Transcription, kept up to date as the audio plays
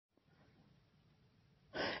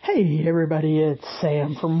Hey everybody, it's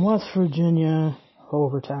Sam from West Virginia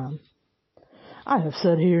Overtime. I have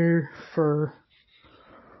sat here for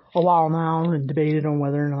a while now and debated on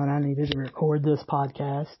whether or not I needed to record this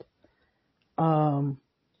podcast.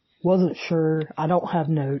 Wasn't sure. I don't have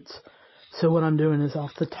notes, so what I'm doing is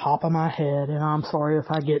off the top of my head, and I'm sorry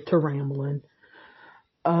if I get to rambling.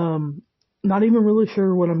 Not even really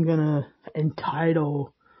sure what I'm gonna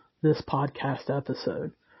entitle this podcast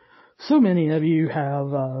episode. So many of you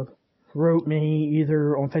have wrote me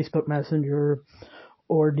either on Facebook Messenger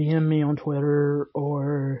or DM me on Twitter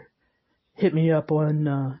or hit me up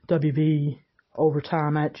on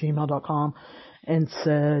wvovertime@gmail.com and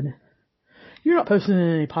said, "You're not posting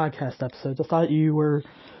any podcast episodes. I thought you were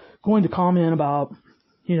going to comment about,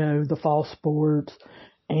 the fall sports."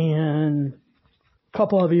 And a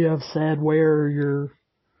couple of you have said, "Where are your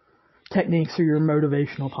techniques or your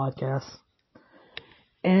motivational podcasts?"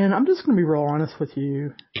 And I'm just going to be real honest with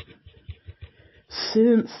you.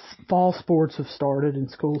 Since fall sports have started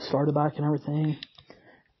and school started back and everything,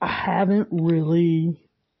 I haven't really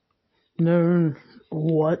known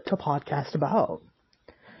what to podcast about.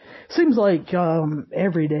 Seems like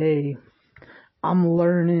every day I'm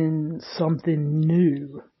learning something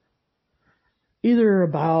new, either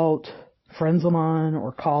about friends of mine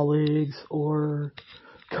or colleagues or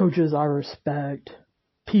coaches I respect,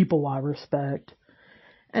 people I respect.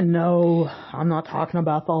 And no, I'm not talking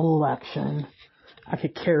about the election. I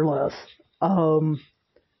could care less. I'm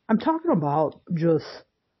talking about just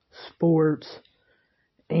sports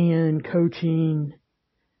and coaching,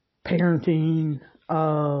 parenting,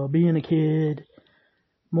 being a kid,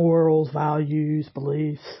 morals, values,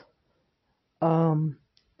 beliefs. Sometimes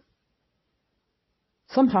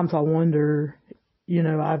I wonder,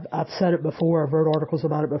 I've said it before, I've wrote articles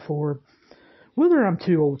about it before, whether I'm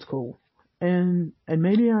too old school. And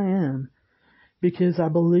maybe I am, because I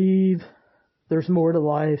believe there's more to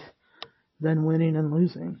life than winning and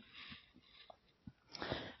losing.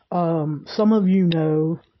 Some of you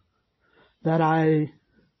know that I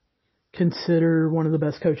consider one of the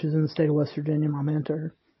best coaches in the state of West Virginia my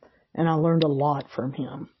mentor, and I learned a lot from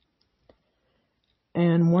him.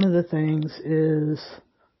 And one of the things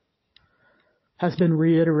has been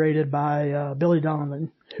reiterated by Billy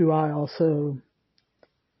Donovan, who I also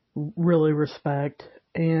really respect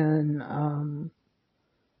and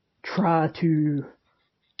try to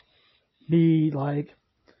be like.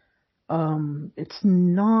 It's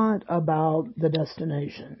not about the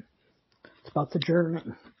destination. It's about the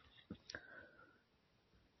journey.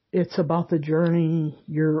 It's about the journey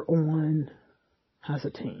you're on as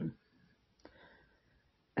a team.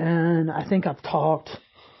 And I think I've talked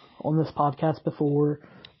on this podcast before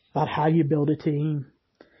about how you build a team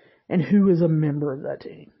and who is a member of that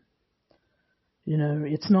team.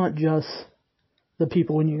 It's not just the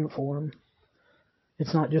people in uniform.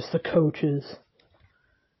 It's not just the coaches.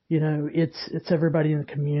 It's everybody in the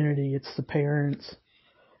community. It's the parents.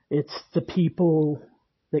 It's the people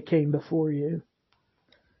that came before you.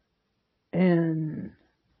 And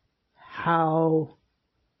how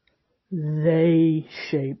they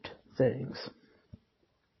shaped things.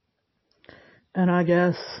 And I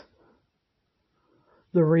guess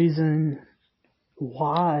the reason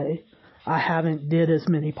why I haven't did as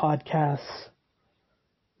many podcasts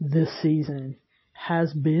this season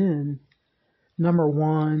has been, number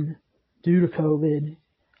one, due to COVID.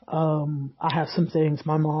 I have some things.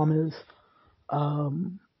 My mom is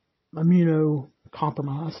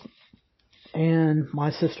immunocompromised, and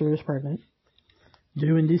my sister is pregnant,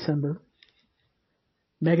 due in December.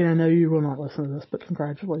 Megan, I know you will not listen to this, but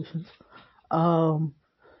congratulations.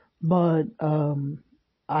 But I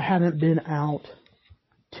haven't been out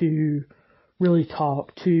to really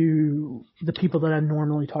talk to the people that I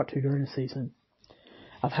normally talk to during the season.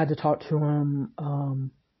 I've had to talk to them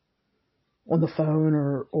on the phone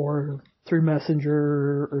or through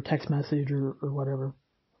Messenger or text message or whatever.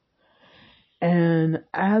 And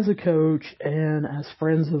as a coach and as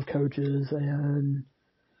friends of coaches and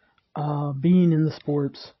being in the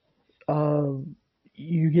sports,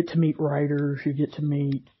 you get to meet writers, you get to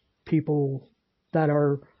meet people that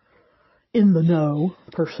are in the know,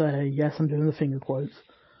 per se. Yes, I'm doing the finger quotes.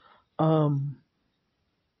 Around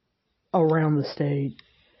the state.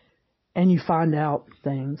 And you find out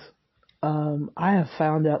things. I have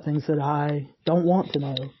found out things that I don't want to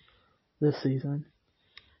know this season.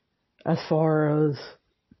 As far as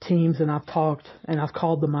teams, and I've talked and I've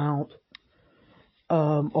called them out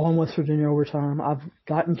on West Virginia Overtime. I've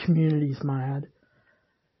gotten communities mad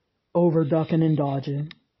over ducking and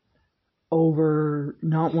dodging, over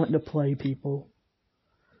not wanting to play people,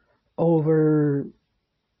 over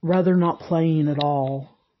rather not playing at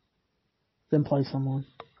all than play someone.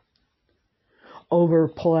 Over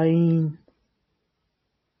playing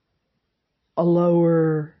a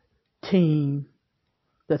lower team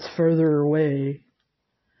that's further away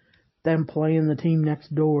than playing the team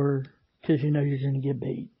next door because you know you're going to get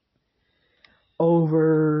beat.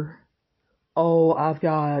 Over, I've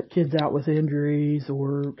got kids out with injuries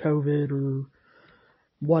or COVID or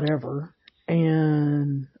whatever,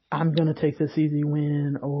 and I'm going to take this easy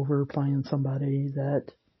win over playing somebody that,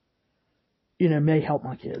 may help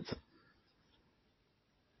my kids.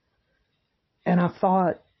 And I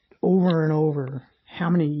thought over and over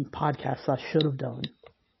how many podcasts I should have done.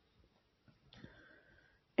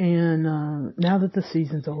 And now that the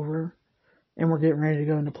season's over and we're getting ready to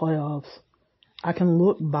go into playoffs, I can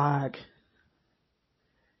look back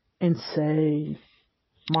and say,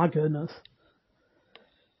 my goodness,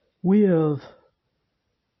 we have,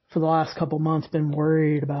 for the last couple months, been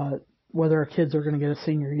worried about whether our kids are going to get a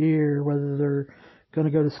senior year, whether they're going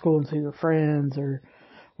to go to school and see their friends, or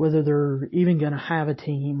whether they're even going to have a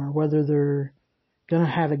team, or whether they're going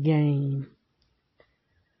to have a game.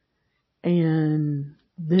 And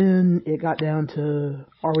then it got down to,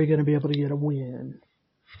 are we going to be able to get a win?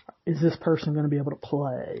 Is this person going to be able to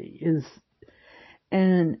play?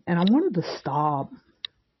 And I wanted to stop.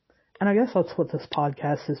 And I guess that's what this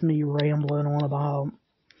podcast is, me rambling on about.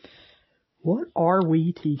 What are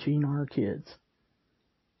we teaching our kids?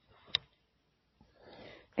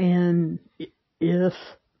 And if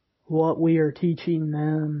what we are teaching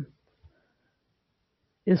them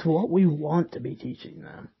is what we want to be teaching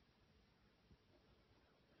them.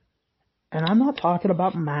 And I'm not talking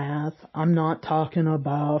about math. I'm not talking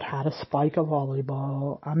about how to spike a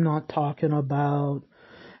volleyball. I'm not talking about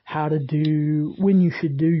how to do, when you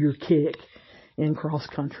should do your kick in cross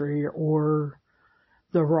country, or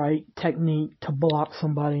the right technique to block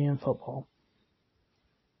somebody in football.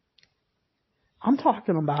 I'm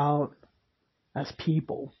talking about as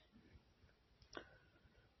people.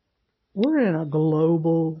 We're in a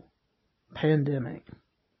global pandemic.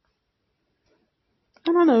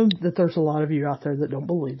 And I know that there's a lot of you out there that don't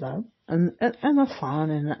believe that. And that's fine,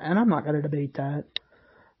 and I'm not going to debate that.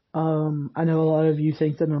 I know a lot of you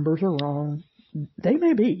think the numbers are wrong. They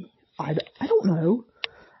may be. I don't know.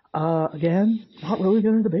 Again, not really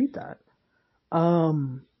going to debate that.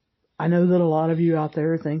 I know that a lot of you out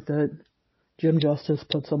there think that Jim Justice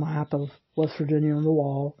puts a map of West Virginia on the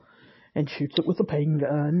wall and shoots it with a paint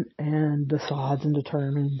gun and decides and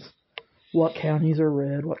determines what counties are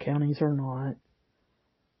red, what counties are not.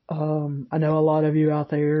 I know a lot of you out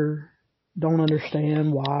there don't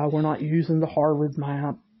understand why we're not using the Harvard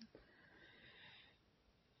map.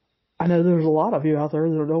 I know there's a lot of you out there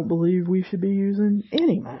that don't believe we should be using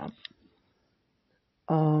any map.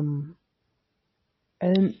 And,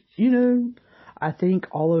 I think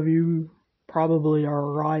all of you probably are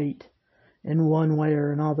right in one way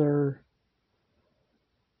or another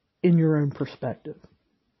in your own perspective.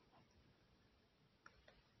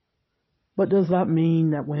 But does that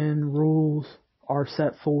mean that when rules are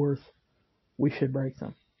set forth, we should break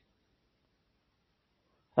them?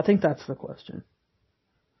 I think that's the question.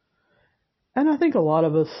 And I think a lot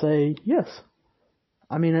of us say yes.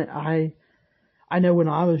 I mean, I know when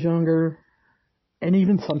I was younger, and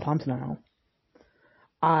even sometimes now,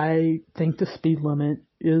 I think the speed limit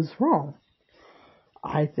is wrong.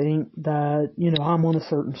 I think that, I'm on a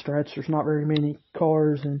certain stretch, there's not very many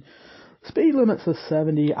cars, and speed limit says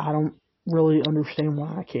 70. I don't really understand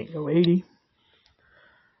why I can't go 80.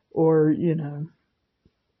 Or,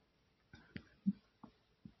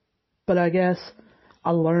 But I guess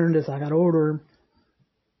I learned as I got older,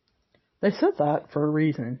 they said that for a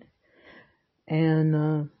reason.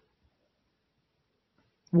 And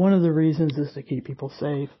one of the reasons is to keep people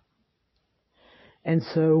safe. And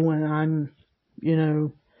so when I'm,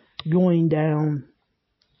 going down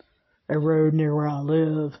a road near where I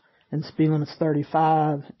live and speed limit's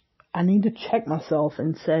 35, I need to check myself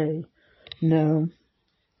and say, no,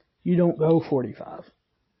 you don't go 45.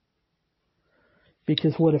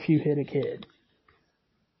 Because what if you hit a kid?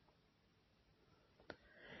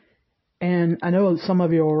 And I know some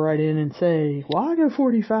of you will write in and say, well, I go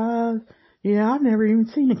 45. Yeah, I've never even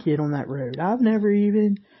seen a kid on that road. I've never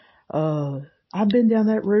even, I've been down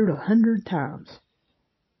that road 100 times.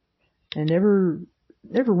 And never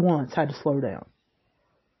once had to slow down.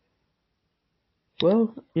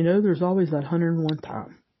 Well, there's always that 101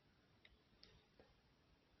 time.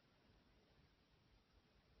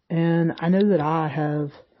 And I know that I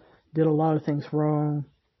have did a lot of things wrong,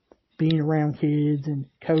 being around kids and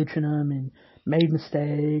coaching them and made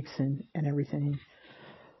mistakes and everything.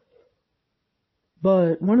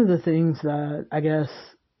 But one of the things that I guess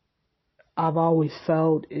I've always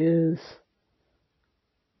felt is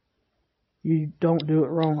you don't do it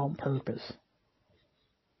wrong on purpose.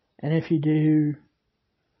 And if you do,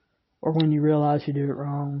 or when you realize you do it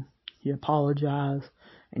wrong, you apologize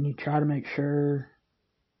and you try to make sure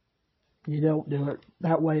you don't do it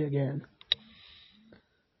that way again.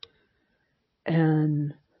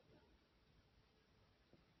 And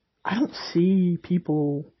I don't see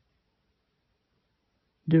people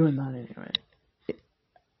doing that anyway.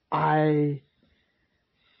 I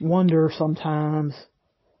wonder sometimes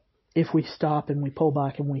if we stop and we pull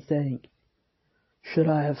back and we think, should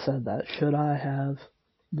I have said that? Should I have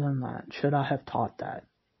done that? Should I have taught that?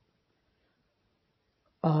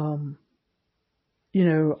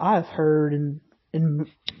 I've heard in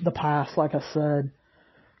the past, like I said,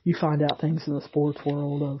 you find out things in the sports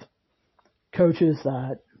world of coaches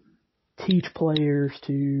that teach players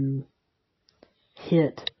to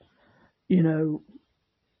hit,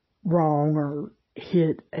 wrong or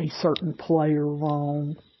hit a certain player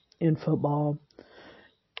wrong in football.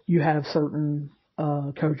 You have certain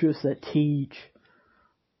coaches that teach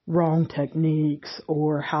wrong techniques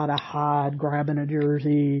or how to hide grabbing a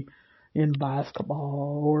jersey in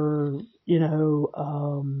basketball or,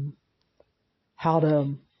 how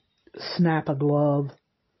to snap a glove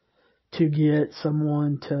to get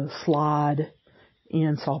someone to slide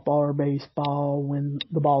in softball or baseball when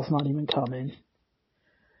the ball's not even coming.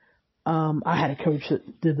 I had a coach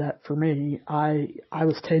that did that for me. I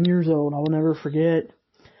was 10 years old. I will never forget.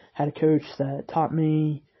 Had a coach that taught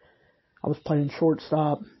me. I was playing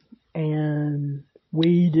shortstop and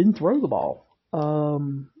we didn't throw the ball.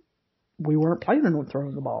 We weren't planning on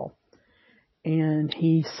throwing the ball. And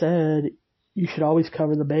he said, you should always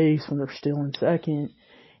cover the base when they're still in second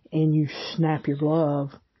and you snap your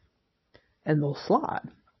glove and they'll slide.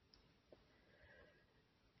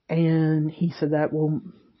 And he said that will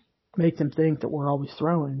make them think that we're always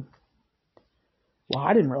throwing. Well,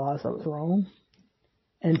 I didn't realize that was wrong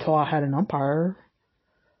until I had an umpire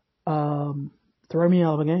throw me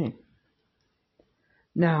out of a game.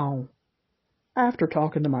 Now, after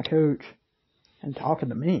talking to my coach and talking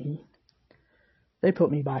to me, they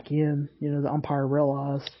put me back in. The umpire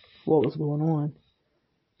realized what was going on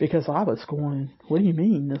because I was going, what do you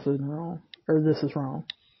mean this isn't wrong? Or this is wrong?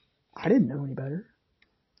 I didn't know any better.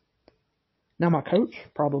 Now, my coach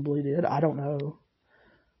probably did. I don't know.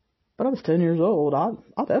 But I was 10 years old. I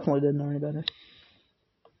definitely didn't know any better.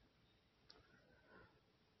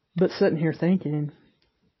 But sitting here thinking,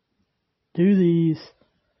 do these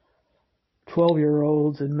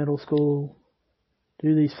 12-year-olds in middle school,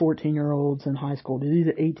 do these 14-year-olds in high school, do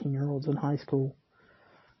these 18-year-olds in high school,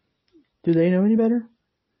 do they know any better?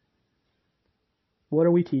 What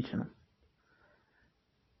are we teaching them?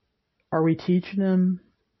 Are we teaching them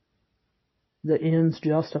the ends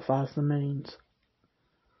justifies the means?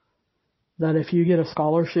 That if you get a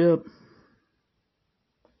scholarship,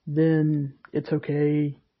 then it's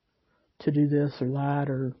okay to do this or that,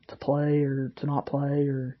 or to play or to not play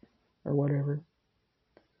or whatever.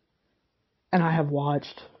 And I have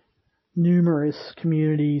watched numerous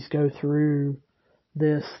communities go through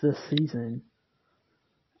this season.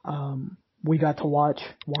 We got to watch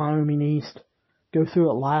Wyoming East go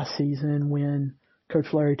through it last season when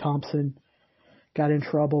Coach Larry Thompson got in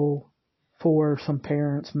trouble for some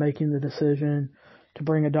parents making the decision to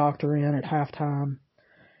bring a doctor in at halftime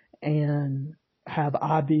and have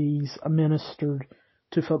IVs administered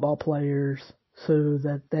to football players so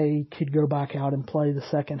that they could go back out and play the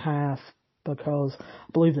second half because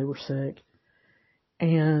I believe they were sick.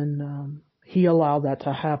 And he allowed that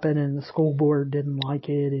to happen, and the school board didn't like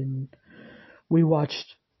it, and we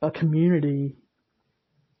watched a community,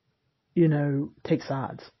 take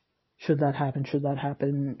sides. Should that happen? Should that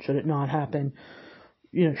happen? Should it not happen?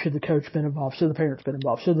 Should the coach been involved? Should the parents been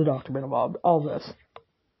involved? Should the doctor been involved? All this.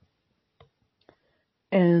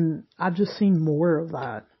 And I've just seen more of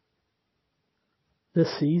that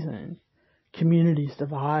this season. Communities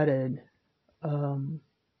divided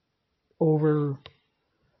over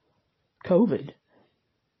COVID,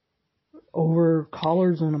 over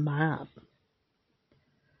colors on a map.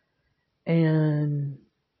 And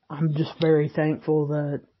I'm just very thankful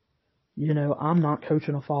that, I'm not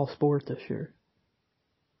coaching a fall sport this year.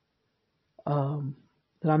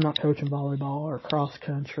 That I'm not coaching volleyball or cross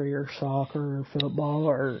country or soccer or football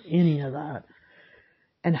or any of that.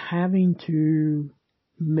 And having to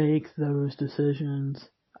make those decisions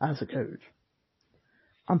as a coach.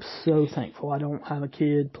 I'm so thankful I don't have a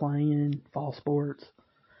kid playing fall sports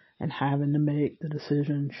and having to make the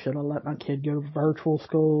decision, should I let my kid go to virtual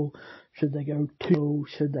school? Should they go to,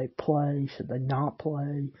 should they play? Should they not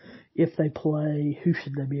play? If they play, who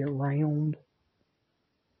should they be around?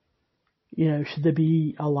 Should they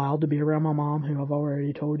be allowed to be around my mom, who I've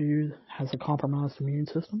already told you has a compromised immune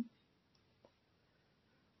system?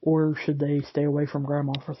 Or should they stay away from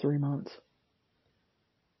grandma for 3 months?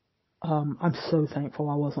 I'm so thankful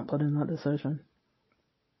I wasn't put in that decision.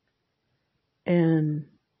 And,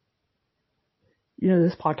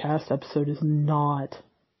 this podcast episode is not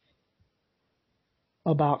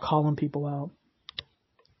about calling people out.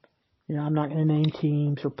 I'm not going to name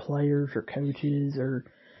teams or players or coaches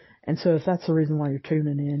and so if that's the reason why you're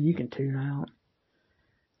tuning in, you can tune out.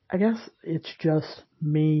 I guess it's just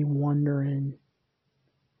me wondering,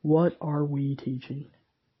 what are we teaching?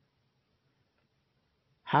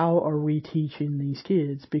 How are we teaching these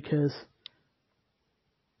kids? Because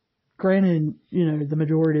granted, the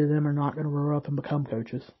majority of them are not going to grow up and become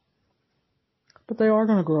coaches. But they are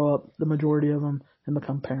going to grow up, the majority of them, and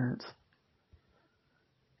become parents.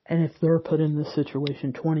 And if they're put in this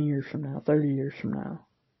situation 20 years from now, 30 years from now,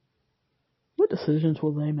 what decisions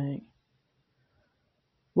will they make?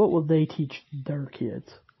 What will they teach their kids?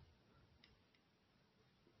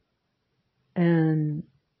 And,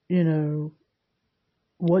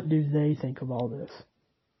 what do they think of all this?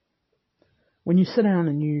 When you sit down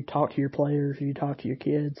and you talk to your players, or you talk to your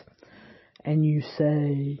kids, and you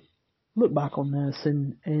say, look back on this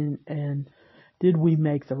and did we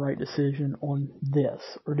make the right decision on this?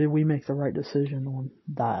 Or did we make the right decision on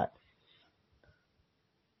that?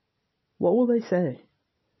 What will they say?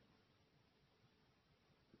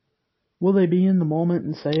 Will they be in the moment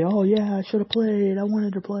and say, oh yeah, I should have played, I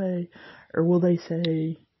wanted to play? Or will they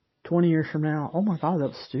say 20 years from now, oh my God, that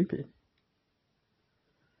was stupid?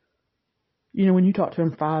 When you talk to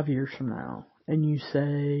them 5 years from now and you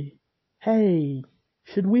say, hey,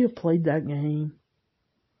 should we have played that game?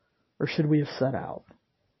 Or should we have sat out?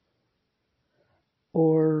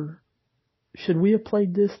 Or should we have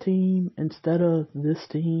played this team instead of this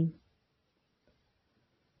team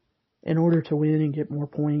in order to win and get more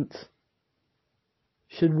points?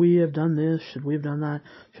 Should we have done this? Should we have done that?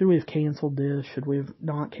 Should we have canceled this? Should we have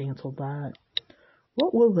not canceled that?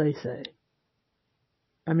 What will they say?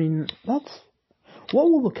 I mean, what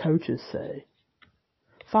will the coaches say?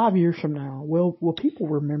 5 years from now, will people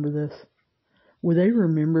remember this? Will they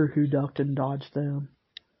remember who ducked and dodged them?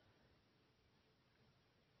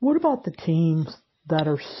 What about the teams that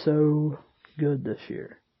are so good this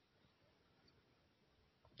year?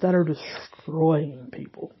 That are destroying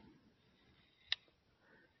people?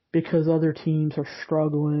 Because other teams are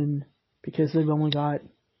struggling because they've only got,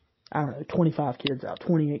 25 kids out,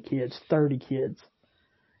 28 kids, 30 kids.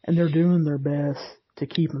 And they're doing their best to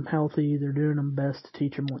keep them healthy. They're doing their best to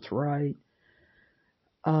teach them what's right.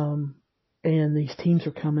 And these teams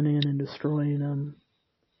are coming in and destroying them.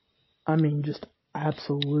 I mean, just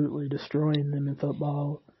absolutely destroying them in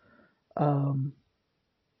football.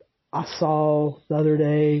 I saw the other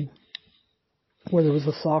day where there was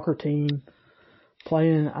a soccer team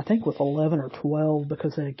playing, I think with 11 or 12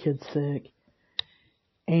 because they had kids sick.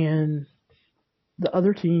 And the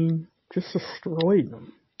other team just destroyed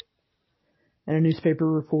them. And a newspaper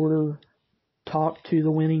reporter talked to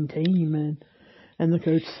the winning team and the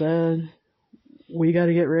coach said, we got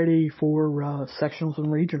to get ready for sectionals and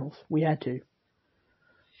regionals. We had to.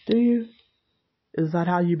 Do you? Is that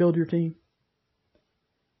how you build your team?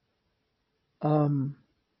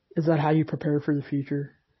 Is that how you prepare for the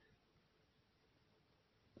future?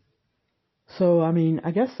 So, I mean,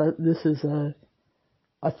 I guess that this is a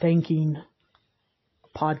thanking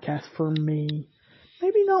podcast for me.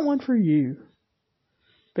 Maybe not one for you.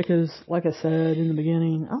 Because, like I said in the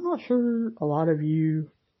beginning, I'm not sure a lot of you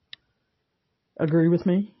agree with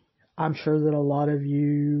me. I'm sure that a lot of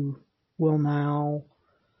you will now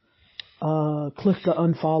click the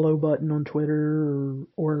unfollow button on Twitter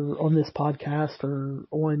or on this podcast or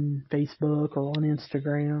on Facebook or on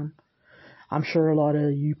Instagram. I'm sure a lot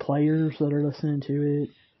of you players that are listening to it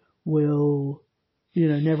will,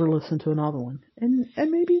 never listen to another one. And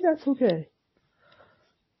maybe that's okay.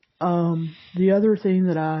 The other thing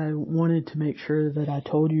that I wanted to make sure that I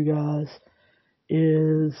told you guys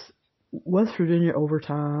is West Virginia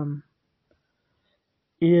Overtime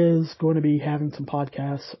is going to be having some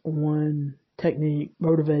podcasts on technique,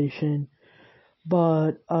 motivation,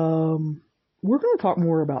 but we're going to talk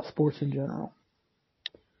more about sports in general.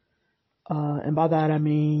 And by that I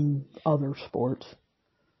mean other sports,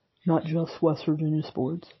 not just West Virginia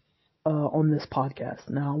sports, on this podcast.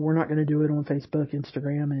 Now, we're not going to do it on Facebook,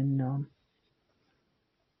 Instagram, and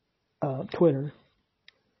Twitter.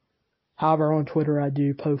 However, on Twitter I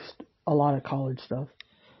do post a lot of college stuff.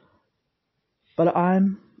 But I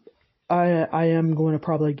am going to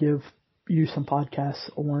probably give you some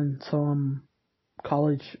podcasts on some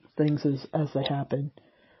college things as they happen.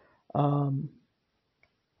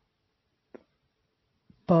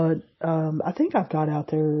 But I think I've got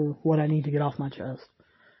out there what I need to get off my chest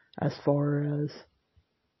as far as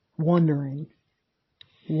wondering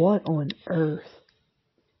what on earth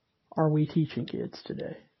are we teaching kids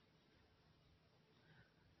today.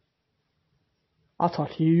 I'll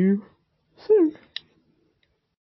talk to you soon.